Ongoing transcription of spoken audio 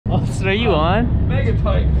Austin, are you on? Mega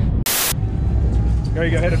tight. There you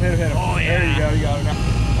go, hit him. Oh yeah. There you go, you got it now.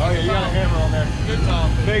 Oh yeah, you got a hammer on there. Good top.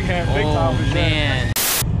 Big hammer, big top. Oh man.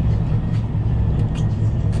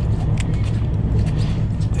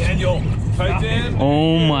 Daniel, tight in.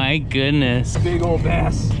 Oh my goodness. Big old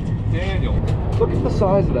bass. Daniel. Look at the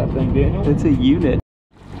size of that thing, Daniel. It's a unit.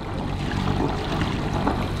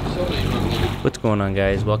 What's going on,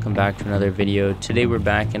 guys? Welcome back to another video. Today we're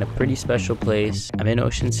back in a pretty special place. I'm in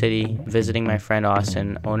Ocean City visiting my friend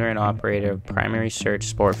Austin, owner and operator of Primary Search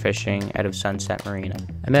Sport Fishing out of Sunset Marina.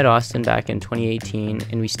 I met Austin back in 2018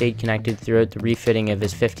 and we stayed connected throughout the refitting of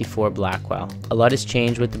his 54 Blackwell. A lot has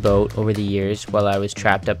changed with the boat over the years while I was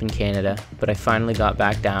trapped up in Canada, but I finally got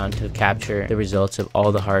back down to capture the results of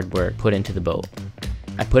all the hard work put into the boat.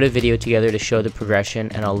 I put a video together to show the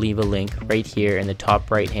progression, and I'll leave a link right here in the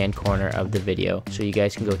top right hand corner of the video so you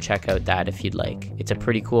guys can go check out that if you'd like. It's a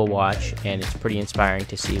pretty cool watch and it's pretty inspiring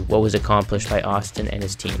to see what was accomplished by Austin and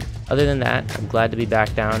his team. Other than that, I'm glad to be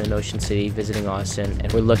back down in Ocean City visiting Austin,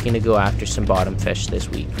 and we're looking to go after some bottom fish this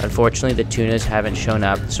week. Unfortunately, the tunas haven't shown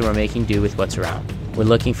up, so we're making do with what's around. We're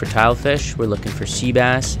looking for tilefish, we're looking for sea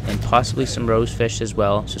bass, and possibly some rosefish as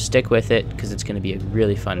well, so stick with it because it's going to be a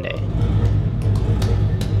really fun day.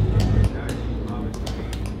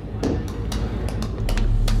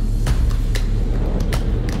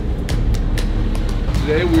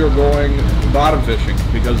 Today we are going bottom fishing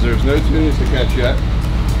because there's no tunas to catch yet,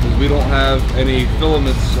 because we don't have any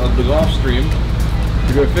filaments of the Gulf Stream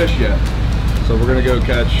to go fish yet. So we're gonna go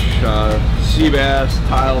catch sea bass,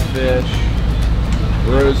 tilefish,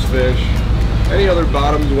 rosefish, any other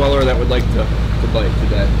bottom dweller that would like to bite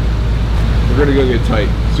today. We're gonna go get tight,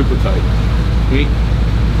 super tight.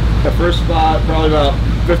 That first spot, probably about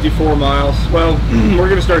 54 miles. Well, we're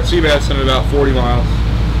gonna start sea bass in about 40 miles.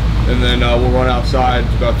 And then we'll run outside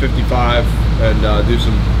to about 55 and do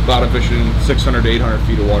some bottom fishing, 600 to 800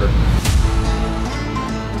 feet of water.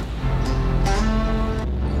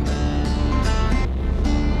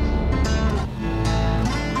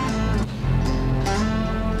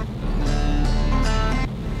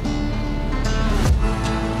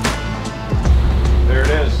 There it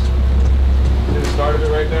is. See the start of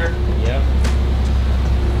it right there? Yep.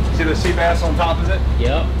 See the sea bass on top of it?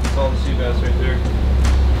 Yep. That's all the sea bass right there.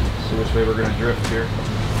 See which way we're going to drift here.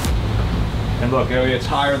 And look, it's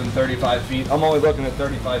higher than 35 feet. I'm only looking at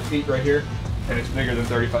 35 feet right here, and it's bigger than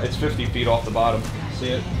 35. It's 50 feet off the bottom.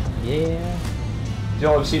 See it? Yeah. See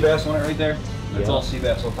all the sea bass on it right there? That's Yeah. all sea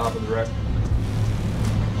bass on top of the wreck.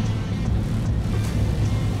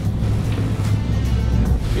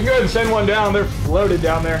 You can go ahead and send one down. They're loaded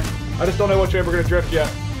down there. I just don't know which way we're going to drift yet. I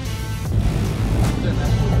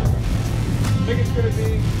think it's going to be, I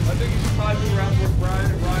think you should probably move around towards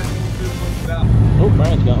Brian, and Brian will do the one about. Oh,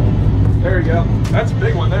 Brian's got one. There you go. That's a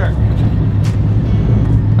big one there.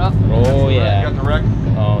 Oh yeah. You got the wreck?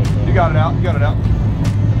 Oh, no. You got it out, you got it out. I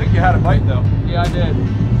think you had a bite though. Yeah, I did.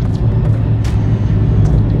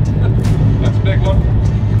 That's a big one.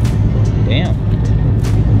 Damn.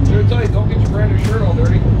 Dude, tight, don't get your brand new shirt all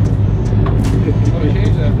dirty. Let me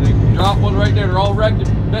change that thing. Drop one right there. They're all wrecked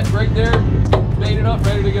right there. Baited up,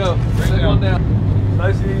 ready to go. Send one down.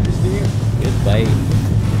 Nice and easy, Steve. Good bite.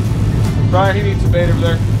 Brian, he needs some bait over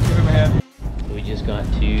there. Give him a hand. We just got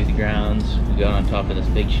to the grounds. We got on top of this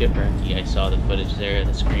big shipper. You guys saw the footage there,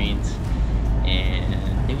 the screens. And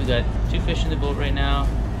I think we got 2 fish in the boat right now.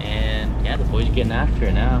 And yeah, the boys are getting after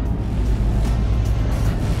it now.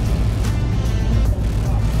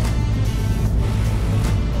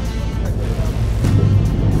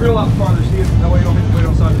 Reel out farther, Steve. That way you don't hit the weight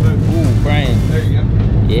on the side of the boat. Ooh, Brian. There you go.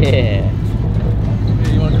 Yeah.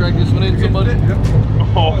 Hey, you want to crack this one in, somebody?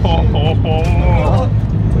 Oh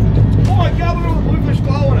my God, look at the bluefish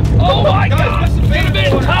following it. Oh my Guys, God! get some bait Get a bait in the of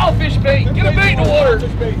water. tilefish bait! Get a bait in the water!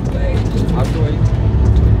 Fish bait. I'm going.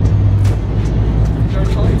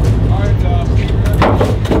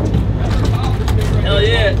 Hell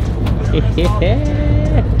yeah!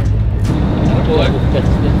 Yeah. Boy.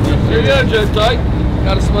 There you go, Joe Tight.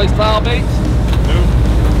 Got us some nice tile baits.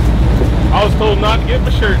 I was told not to get my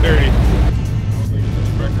shirt dirty.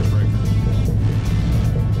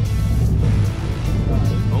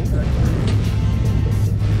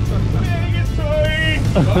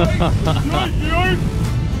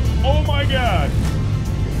 Oh my God.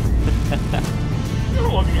 You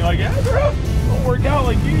don't look at me like that, bro. Don't work out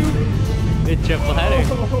like you. Good triple header.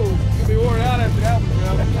 You'll be worn out after that one,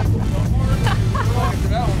 Joe. After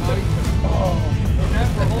that one, buddy. Oh, that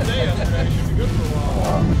for a whole day yesterday. Should be good for a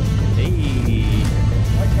while. Hey.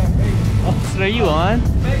 Austin, are you on?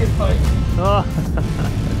 Mega tight. Oh.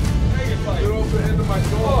 Mega tight. You open into my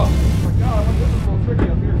door. Oh my God, this is a little tricky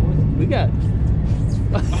up here. We got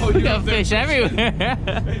Oh, we got fish everywhere.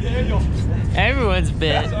 Hey, Daniel. Everyone's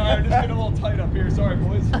bit. Sorry, I'm just getting a little tight up here. Sorry,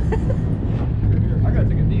 boys. Here. I gotta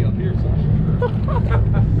take a knee up here,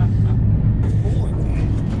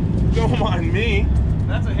 Don't mind me.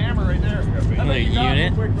 That's a hammer right there. Another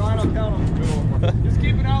unit. Quick, Ryan, I'll count them. Just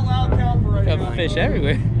keep it out loud, count for right now. Got fish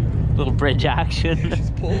everywhere. Little bridge action.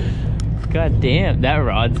 God damn, that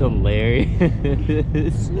rod's hilarious.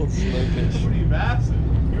 Little slow fish. What are you bassing?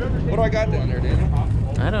 What do I got down there, Daniel?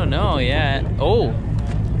 I don't know, yeah. Oh,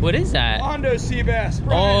 what is that? Hondo sea bass.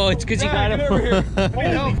 Oh, it's because you got Get over here. him. Need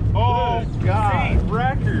help. Oh, God.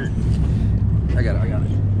 Record. I got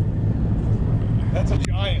it. That's a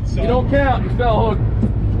giant, son. You don't count. You fell hook.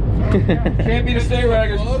 Can't be the stay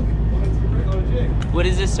raggers. What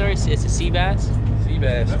is this source? It's a sea bass? Sea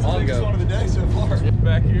bass. That's the biggest one of the day so far.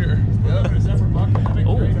 Back here.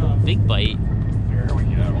 Oh, big bite. Here we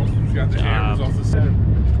go. Got the hammers off the center.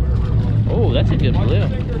 Oh, that's a good blue.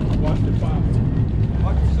 Watch it pop.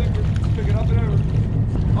 Watch your sinker. Pick it up and over.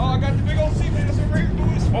 Oh, I got the big old sea bass over here,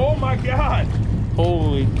 boys. Oh my God.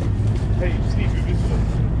 Holy. Hey, Steve, this is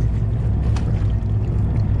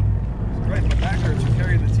Right, my back hurts from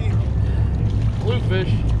carrying the team.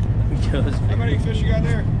 Bluefish. How many fish you got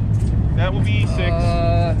there? that will be 6.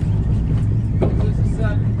 This is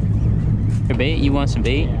 7. Your bait? You want some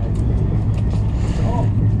bait? Oh,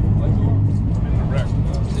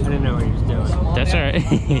 I didn't know what he was doing. That's alright.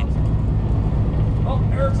 oh,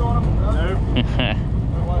 Eric's on him. Nope.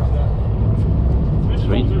 Watch that. Fish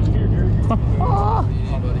Sweet. holders here, Gary. A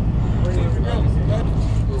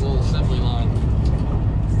little assembly line.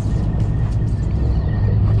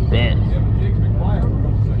 Bet. Jake's been quiet.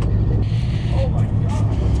 Oh my God.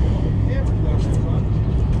 Camera's down there, son.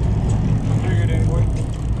 Here you go, Danny boy.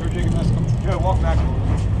 Go jigging this. Go, walk back.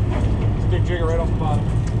 Big jigger right off the bottom.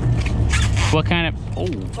 What kind of... Oh.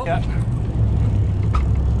 Yeah.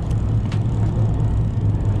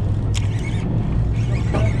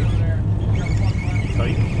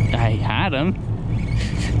 I had him.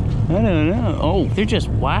 I don't know. Oh, they're just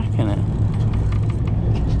whacking it.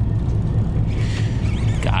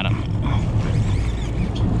 Got him.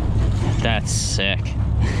 That's sick.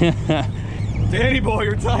 Danny boy,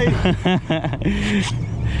 you're tight.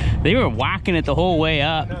 They were whacking it the whole way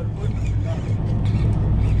up.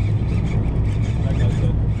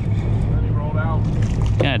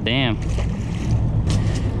 God damn.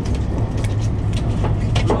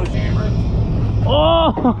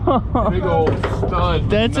 Oh! Big old stud.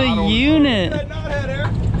 That's a unit.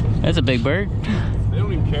 That's a big bird. They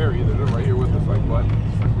don't even care either. They're right here with us like what?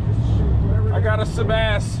 I got a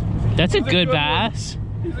Sebass. That's a He's a good good bass.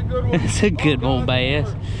 He's a good one. That's a good old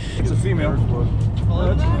bass. It's a female.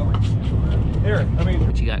 Here, I mean.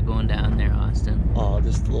 What you got going down there, Austin? Oh,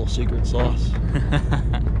 just a little secret sauce.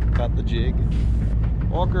 Got the jig.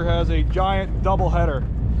 Walker has a giant double header.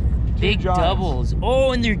 Big giants. doubles.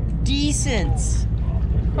 Oh, and they're decent.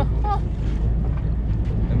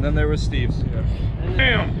 And then there was Steve's.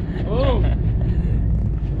 Bam! Oh.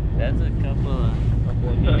 That's a couple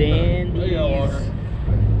of dandies.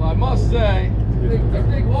 Well, I must say, I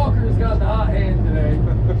think Walker's got the hot hand today.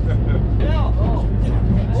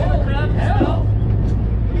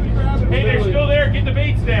 Hey, they're still there. Get the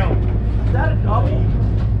baits down. Is that a double?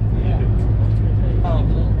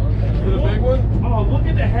 Is it a big one? Oh, look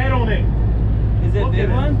at the head on it. Is it a big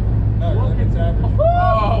one? No, it's average.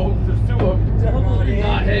 Oh, there's 2 of them.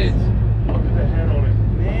 Not heads. Look at the head on it.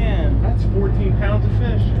 Man. That's 14 pounds of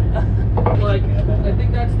fish. Like, I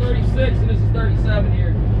think that's 36 and this is 37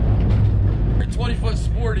 here. 20-foot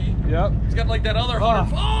sporty. Yep. It's got like that other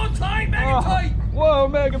 100. Oh, tight, mega tight. Whoa,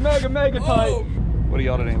 mega tight. Oh. What do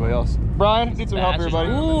y'all to anybody else? Brian, need some help here, buddy.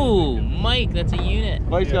 Ooh, Mike, that's a unit.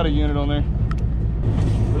 Mike's got a unit on there.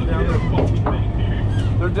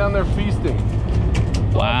 They're down there feasting.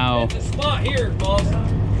 Wow. It's a spot here, boss.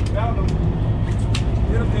 Found him.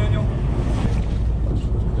 Get him, Daniel.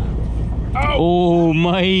 Oh,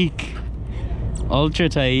 Mike. Ultra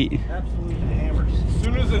tight. Absolutely hammers. As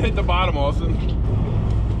soon as it hit the bottom, Austin.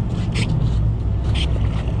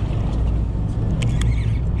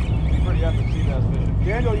 Pretty epic sea bass fishing.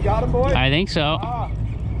 Daniel, you got him, boy? I think so.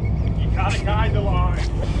 You gotta guide the line.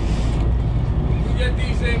 We get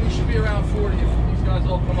these in, we should be around 40 if these guys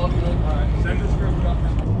all come up to it. All right, send this group up.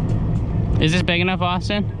 Is this big enough,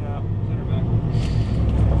 Austin? Yeah, send her back.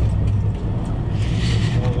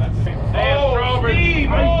 Oh, that's Steve!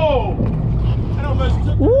 Oh! I don't know if you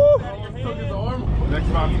took Took his arm. Next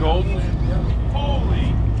mountain golden.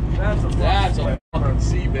 Holy! That's a fucking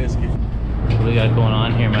sea biscuit. What do we got going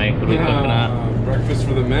on here, Mike? What are we cooking up? Breakfast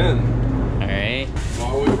for the men. All right.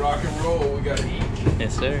 While we rock and roll, we gotta eat.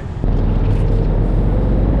 Yes, sir. great.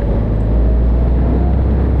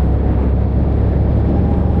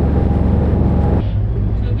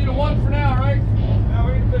 It's gonna be the one for now, right? Now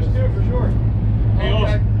we can fish two for sure. Hey,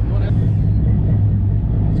 Okay.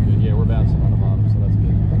 That's good. Yeah, we're bouncing on the bottom, so that's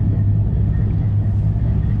good.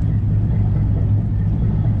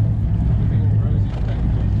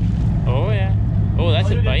 Oh yeah. Oh, that's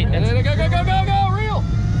a bite. That's, Go, reel!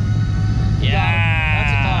 yeah.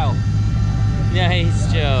 That's a tile.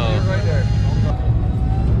 Nice, Joe. Right there.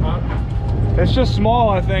 It's just small,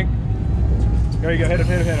 I think. There you go. Hit him,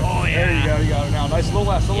 hit him, hit him. Oh, There you yeah. go. You got it now. Nice. A little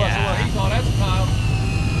less. A little less. A little less. Oh, that's a tile.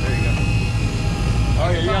 There you go. Oh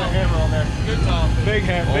yeah, you got a hammer on there. Good tile. Big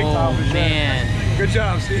hammer. Big tile Oh for sure. man. Good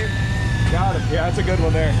job, Steve. Got it. Yeah, that's a good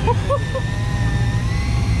one there.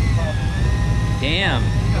 Damn.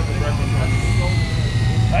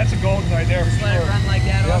 That's a golden right there. For Let it sure. run like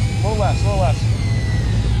that. Yep. A little less. A little less.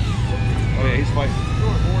 Oh yeah, he's fighting.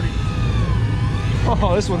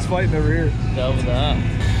 Oh, this one's fighting over here. Doubled up.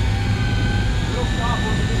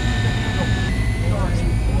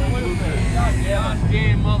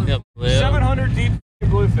 Yep, blue. 700 deep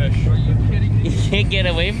bluefish. Are you kidding me? You can't get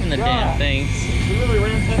away from the damn things. We literally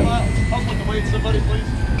ran 10 miles. Help with the weight, somebody, please.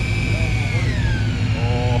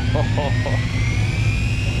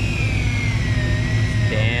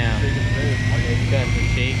 Damn. It's got the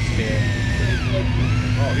shakes to it.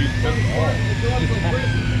 Oh, he's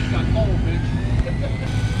Got cold, bitch.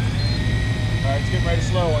 All right, it's getting ready to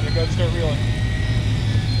slow on you. Go ahead and start reeling.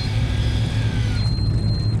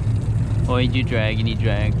 Oh, you do drag, you need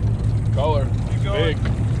drag. Color.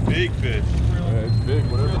 Big fish. Yeah, it's big,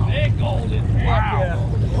 whatever. Big golden. Wow.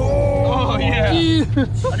 Oh, yeah. I need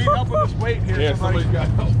help with this weight here. Yeah, somebody's got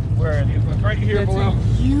help. Where? Right here below.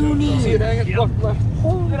 See it hanging? Look,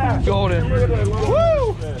 left. Golden.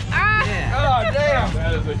 Woo! Ah! Oh, damn.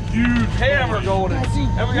 That is a huge hammer golden.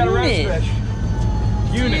 And we got a redfish.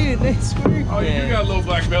 Unit. Dude, that's weird. Oh, you got a little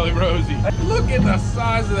black belly Rosie. Look at the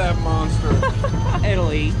size of that monster.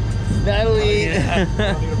 Italy. Italy.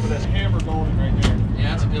 For this hammer golden right there.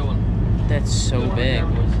 Yeah, that's a good one. That's so big.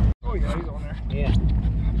 Oh, yeah, he's on there. Yeah.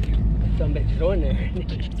 Some bitches going there.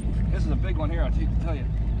 This is a big one here, I'll tell you.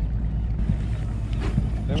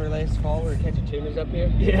 Remember last fall we were catching tunas up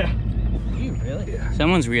here? Yeah. You really? Yeah.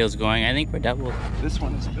 Someone's reel's going. I think we're doubled. This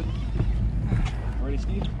one is good. Ready,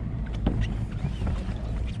 Steve?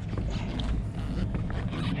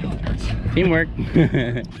 Teamwork.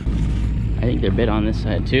 I think they're bit on this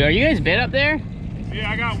side too. Are you guys bit up there? Yeah,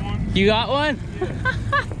 I got one. You got one?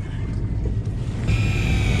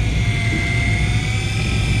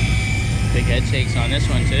 Big head shakes on this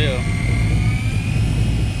one too.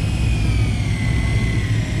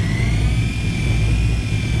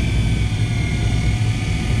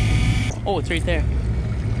 Oh, it's right there.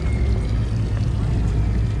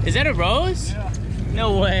 Is that a rose? Yeah.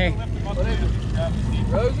 No way.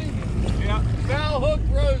 Rosie? Yeah. Foul hook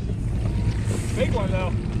Rosie. Big one though.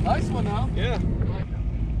 Nice one now. Yeah.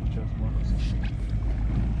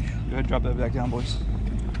 Go ahead, drop that back down, boys.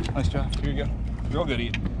 Nice job. Here you go. Real good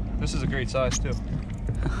eating. This is a great size too.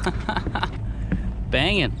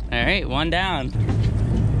 Banging. All right, one down.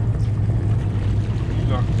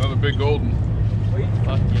 Another big golden.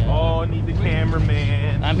 Fuck yeah. Oh, I need the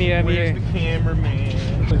cameraman. I'm here, I'm Where's here. the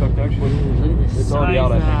cameraman? Look at the It's already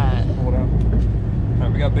out, I size think. Hold on. All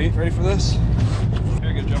right, we got bait ready for this.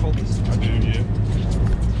 Here, good, Jeff, hold this. I do, yeah. of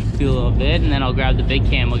that. Do a little bit, and then I'll grab the big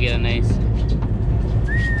cam. We'll get a nice.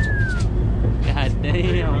 God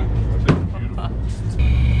damn.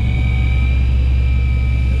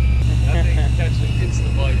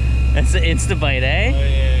 That's an insta bite, eh? Oh,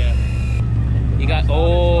 yeah. You got.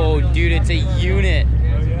 Oh, dude, it's a unit. Oh,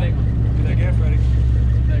 yeah. Get that gaff ready.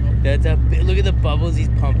 That's a. Look at the bubbles he's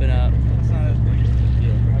pumping up. It's not as big.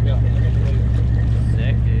 Yeah, I got it.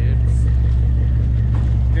 Sick, dude.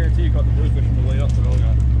 Guarantee you caught the bluefish on the way up, but oh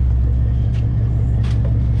god.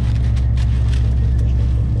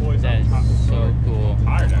 Boys, That is so cool.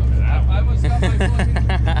 tired after that. I must have my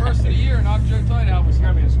fucking first of the year, and I'm Joe Tide how was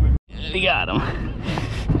Grab me a swim. We got him.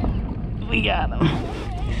 We got him.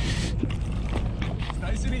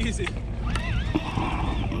 Nice and easy.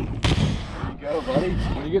 Go, buddy.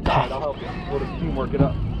 When you get tired, I'll help you. We'll teamwork it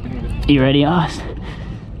up. You need it. You ready, Oz?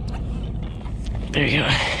 There you go.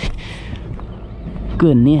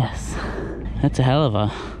 Goodness. That's a hell of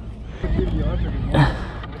a.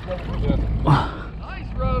 nice,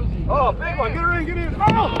 Rosie. Oh, big one. Get her in, get in.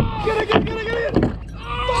 Oh, get in.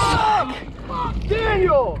 Fuck!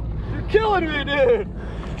 Daniel! You're killing me, dude.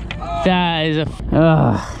 That is a.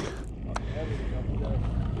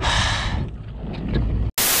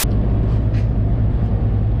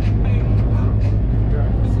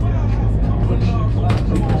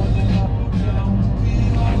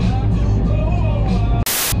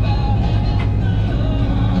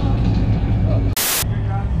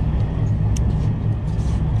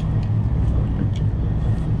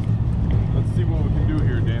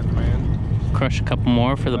 crush a couple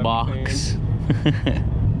more for the box.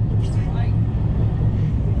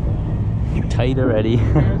 Tight already.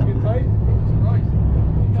 Tight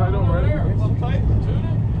already? I'm tight.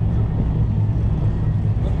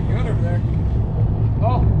 Looking good over there.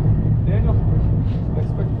 Oh, Daniel. I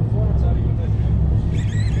expect performance out of you today.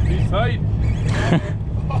 He's tight.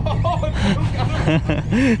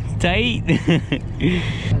 Tight.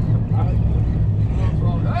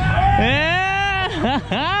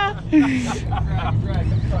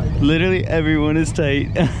 Literally everyone is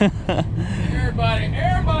tight. Everybody.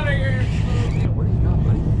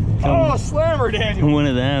 Oh, slammer, Daniel. One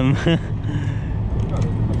of them.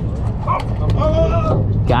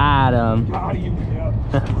 Got him. Got you. Yeah.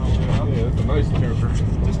 Yeah, that's a nice character.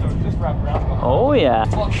 Just wrap around. Oh yeah.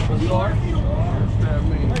 Bizarre.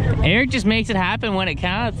 Eric just makes it happen when it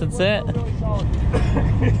counts. That's it.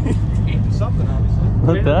 Eating something, obviously.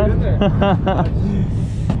 Look Get in there. that.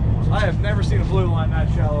 I have never seen a blue line that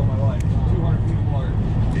shallow in my life. 200 feet of water.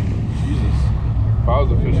 Jesus. If I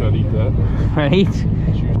was a fish, I'd eat that. Right?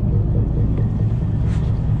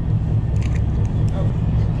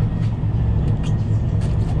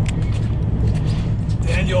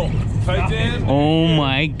 Daniel. Tight, Dan. Oh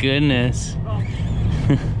my goodness.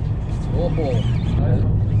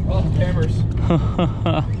 Oh, hammers.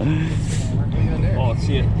 Oh,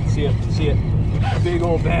 see it. Big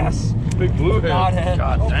old bass. Big blue head. Godhead.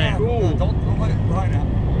 God damn. Don't let it fry now.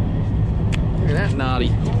 Look at that naughty.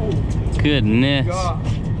 Goodness. God,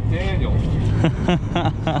 Daniel.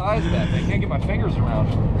 Size of that thing. Can't get my fingers around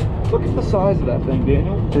it. Look at the size of that thing,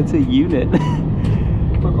 Daniel. It's a unit.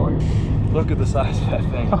 Look at the size of that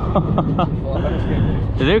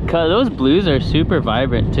thing. Those blues are super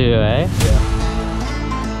vibrant too, eh? Yeah.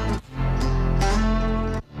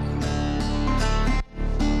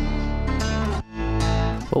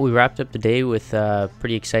 Well, we wrapped up the day with a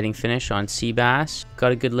pretty exciting finish on sea bass.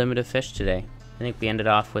 Got a good limit of fish today. I think we ended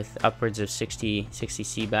off with upwards of 60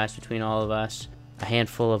 sea bass between all of us. A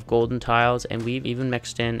handful of golden tiles, and we've even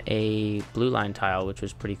mixed in a blue line tile, which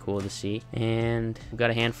was pretty cool to see. And we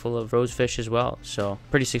got a handful of rosefish as well. So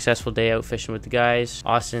pretty successful day out fishing with the guys.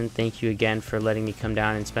 Austin, thank you again for letting me come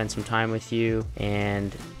down and spend some time with you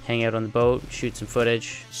and hang out on the boat, shoot some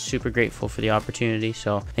footage. Super grateful for the opportunity.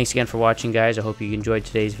 So thanks again for watching, guys. I hope you enjoyed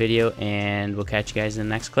today's video, and we'll catch you guys in the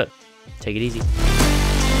next clip. Take it easy.